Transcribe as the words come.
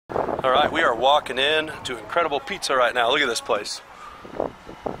All right, we are walking in to Incredible Pizza right now. Look at this place.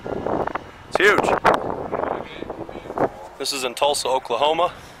 It's huge. This is in Tulsa,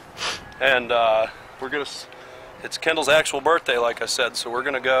 Oklahoma, and it's Kendall's actual birthday, like I said, so we're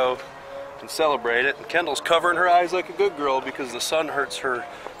gonna go and celebrate it. And Kendall's covering her eyes like a good girl because the sun hurts her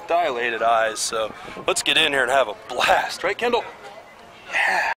dilated eyes. So let's get in here and have a blast, right, Kendall?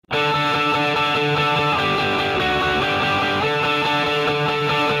 Yeah.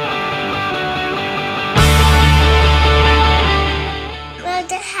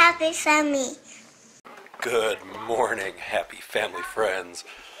 Happy family. Good morning, happy family friends.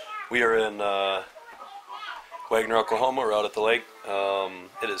 We are in Wagner, Oklahoma. We're out at the lake.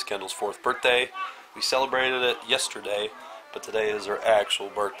 It is Kendall's 4th birthday. We celebrated it yesterday, but today is her actual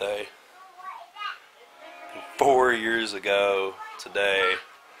birthday. And 4 years ago today,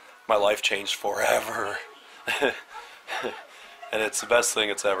 my life changed forever. And it's the best thing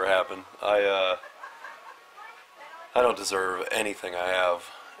that's ever happened. I don't deserve anything I have,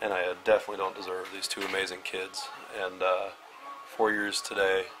 and I definitely don't deserve these two amazing kids. And 4 years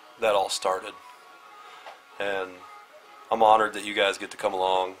today, that all started. And I'm honored that you guys get to come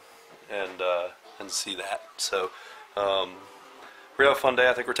along and see that. So we're gonna have a fun day.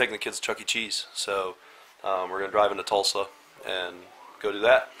 I think we're taking the kids to Chuck E. Cheese. So we're gonna drive into Tulsa and go do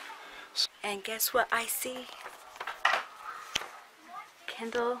that. And guess what I see?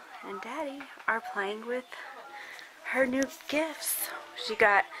 Kendall and Daddy are playing with her new gifts. She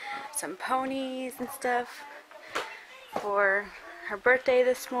got some ponies and stuff for her birthday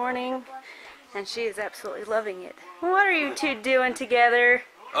this morning, and she is absolutely loving it. What are you two doing together?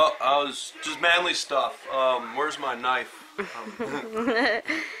 Oh, I was just manly stuff. Where's my knife?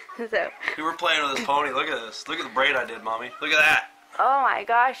 So We were playing with this pony. Look at this. Look at the braid I did, Mommy. Look at that. oh my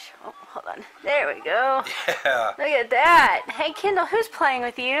gosh. Oh, hold on. There we go. Yeah. Look at that. Hey Kendall, who's playing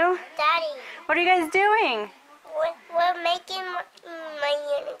with you? Daddy, What are you guys doing? we're making my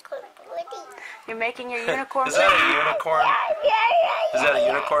unicorn woody. You're making your unicorn. Is that a unicorn? Yeah. Is that a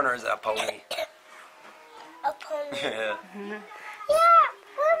unicorn or is that a pony? A pony. Yeah.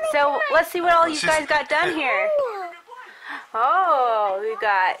 So let's see what all you guys got done here. Oh, we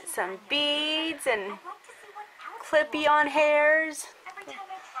got some beads and clippy-on hairs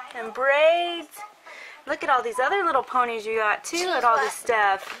and braids. Look at all these other little ponies you got too and all this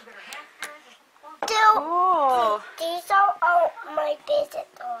stuff. Cool. These are all my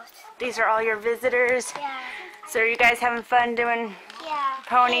visitors. These are all your visitors. Yeah. So are you guys having fun doing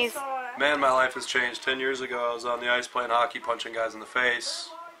ponies? Man, my life has changed. 10 years ago, I was on the ice playing hockey, punching guys in the face.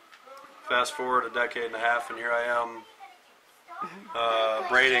 Fast forward a decade and a half, and here I am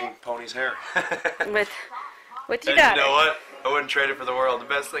braiding pony's hair. with your And daughter. you know what? I wouldn't trade it for the world. The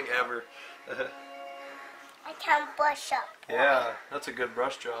best thing ever. I can brush up. Yeah, that's a good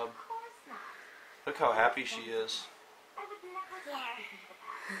brush job. Look how happy she is.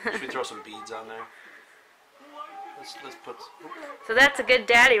 Yeah. Should we throw some beads on there? Let's put. So that's a good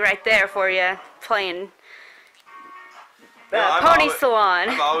daddy right there for you, playing Yeah, pony salon.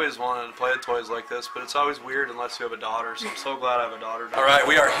 I've always wanted to play with toys like this, but it's always weird unless you have a daughter, so I'm so glad I have a daughter. Alright,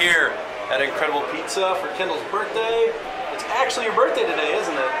 we are here at Incredible Pizza for Kendall's birthday. It's actually your birthday today,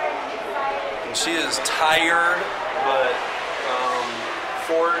 isn't it? And she is tired, but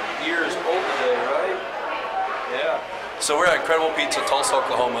 4 years old today, right? Yeah. So we're at Incredible Pizza, Tulsa,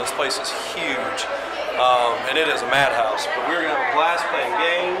 Oklahoma. This place is huge, and it is a madhouse. But we're going to have a blast playing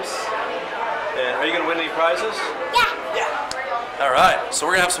games. And are you going to win any prizes? Yeah. Yeah. All right. So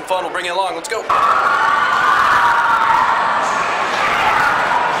we're going to have some fun. We'll bring you along. Let's go. What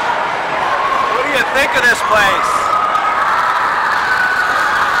do you think of this place?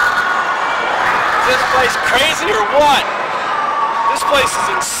 Is this place crazy or what? This place is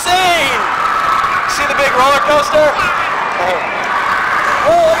insane. See the big roller coaster?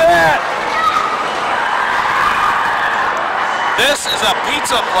 Oh, look at that. This is a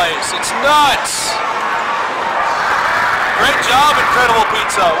pizza place. It's nuts. Great job, Incredible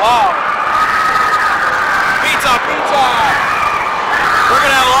Pizza. Wow. Pizza, pizza. We're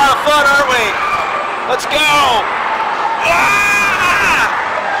going to have a lot of fun, aren't we? Let's go. Ah!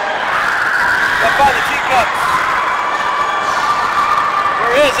 Gotta find the teacups.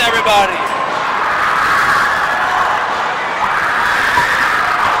 Where is everybody?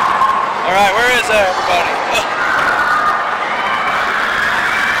 All right, where is everybody?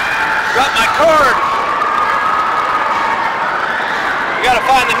 Got my cord. We gotta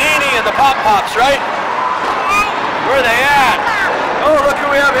find the Nini and the Pop Pops, right? Where are they at? Oh, look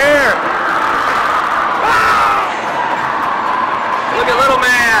who we have here. Ah! Look at little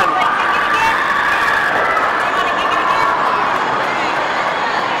man.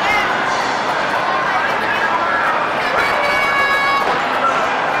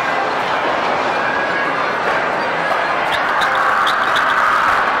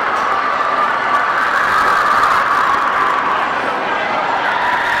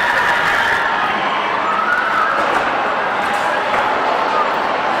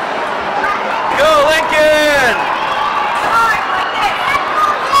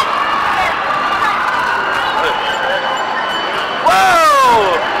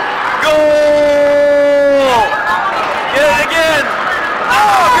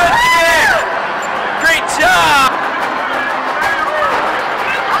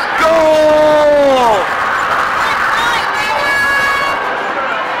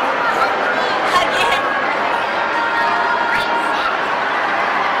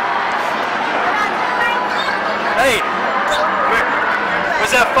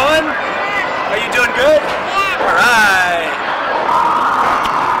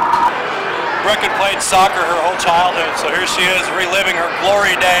 Brecken played soccer her whole childhood, so here she is reliving her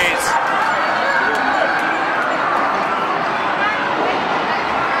glory days.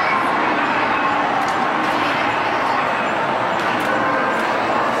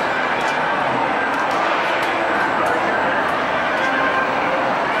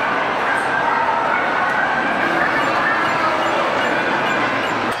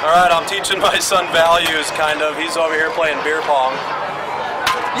 Alright, I'm teaching my son values, kind of. He's over here playing beer pong.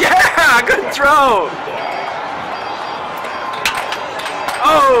 Yeah! Good throw!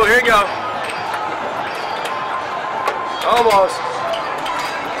 Oh, here you go. Almost.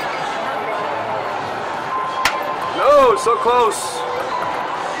 No, so close.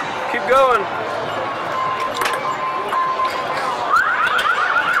 Keep going.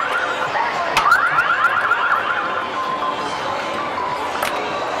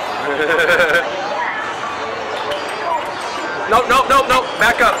 Nope, nope, nope, nope.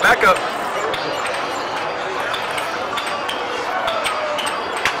 Back up, back up.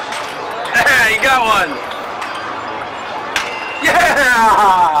 Yeah, you got one.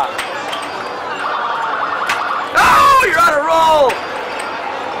 Yeah! Oh, you're on a roll.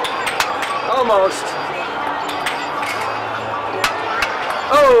 Almost.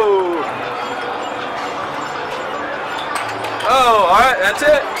 Oh. Oh, all right, that's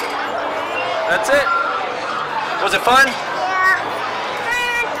it. That's it. Was it fun?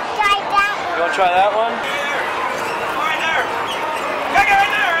 You want to try that one? Right there. Gotta get right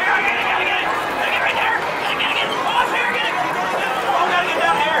there. Gotta get it. Gotta get right there. Gotta get it. Come up here. Oh, gotta get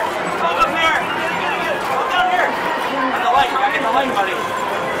down here. Come up here. Get it. Come down here. Get the light. Gotta get the light, buddy.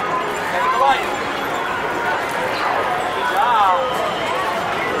 Gotta get the light. Good job.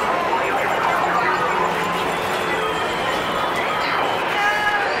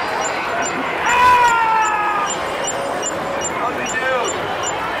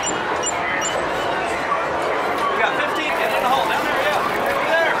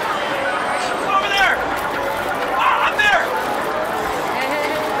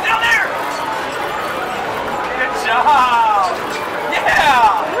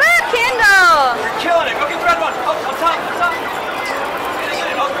 Yeah! Woo, Kendall! You're killing it. Go get the red one. Up top, up top. Get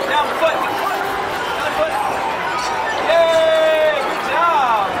it. Oh, down the foot. Other foot. Yay! Good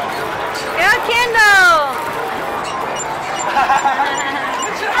job. Go, Kendall!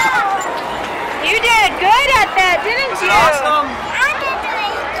 Good job. You did good at that, didn't Was you? it awesome?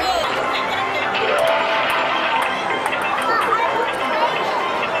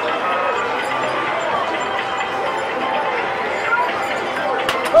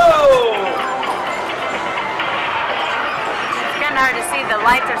 Hard to see, the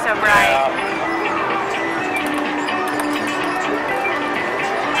lights are so bright. Yeah.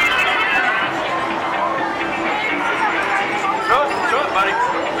 Show it, buddy.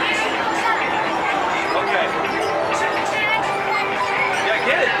 Okay. Yeah,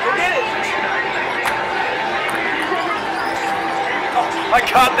 get it. Go get it. Oh, I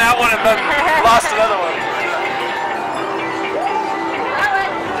caught that one and then lost another one.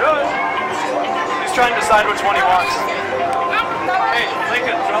 Good. He's trying to decide which one he wants. Hey,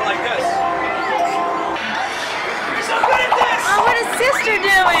 Lincoln, throw it like this. You're so good at this! Oh, what is sister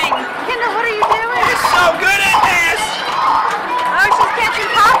doing? Kendall, what are you doing? You're so good at this! Oh, she's catching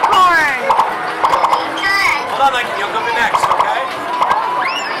popcorn. Hold on, Lincoln, you'll go next, okay?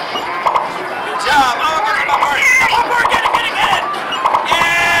 Good job. Oh, get the popcorn! The popcorn! Get it, get it, get it!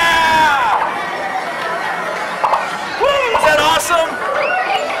 Yeah! Woo! Is that awesome?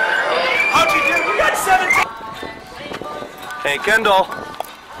 How'd you do? You got 17! Hey, Kendall,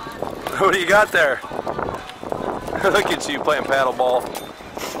 what do you got there? Look at you playing paddleball.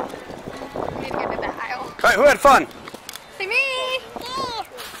 Alright, who had fun? Me.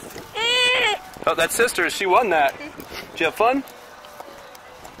 Oh, that's sister. She won that. Did you have fun?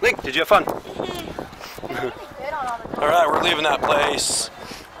 Link, did you have fun? Alright, we're leaving that place.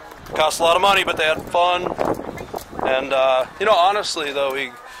 It cost a lot of money, but they had fun. And, you know, honestly, though,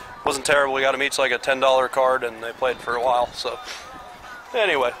 it wasn't terrible. We got them each like a $10 card, and they played for a while. So,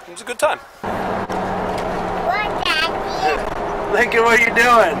 anyway, it was a good time. What, Daddy? Lincoln, what are you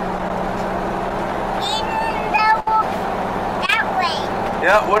doing? That way.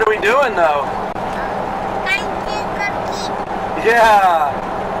 Yeah, what are we doing, though? I'm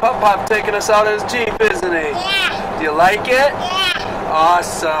Yeah, Pop taking us out in his Jeep, isn't he? Yeah. Do you like it? Yeah.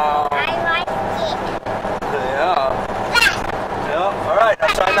 Awesome. I like it. Yeah. Yeah. All right, now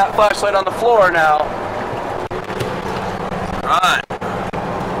shine that flashlight on the floor now. All right.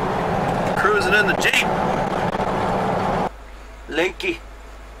 Cruising in the Jeep. Linky.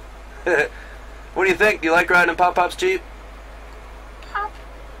 What do you think? Do you like riding in Pop-Pop's Jeep? Pop,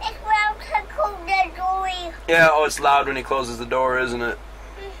 it's well to cool Yeah, oh, it's loud when he closes the door, isn't it?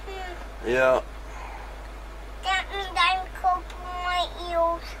 Yeah. That means I'm covering my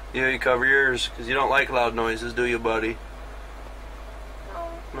ears. Yeah, you cover your ears because you don't like loud noises, do you, buddy?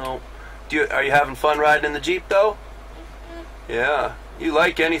 No. Are you having fun riding in the Jeep, though? Yeah. You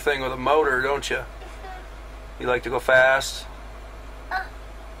like anything with a motor, don't you? You like to go fast?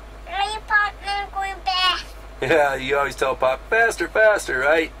 My partner going fast. Yeah, you always tell Pop, faster, faster,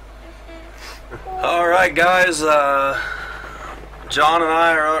 right? Alright, guys. John and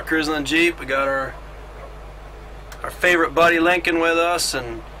I are out cruising the Jeep. We got our favorite buddy Lincoln with us,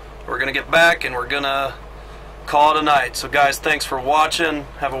 and we're going to get back and we're going to call it a night. So, guys, thanks for watching.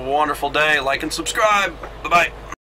 Have a wonderful day. Like and subscribe. Bye-bye.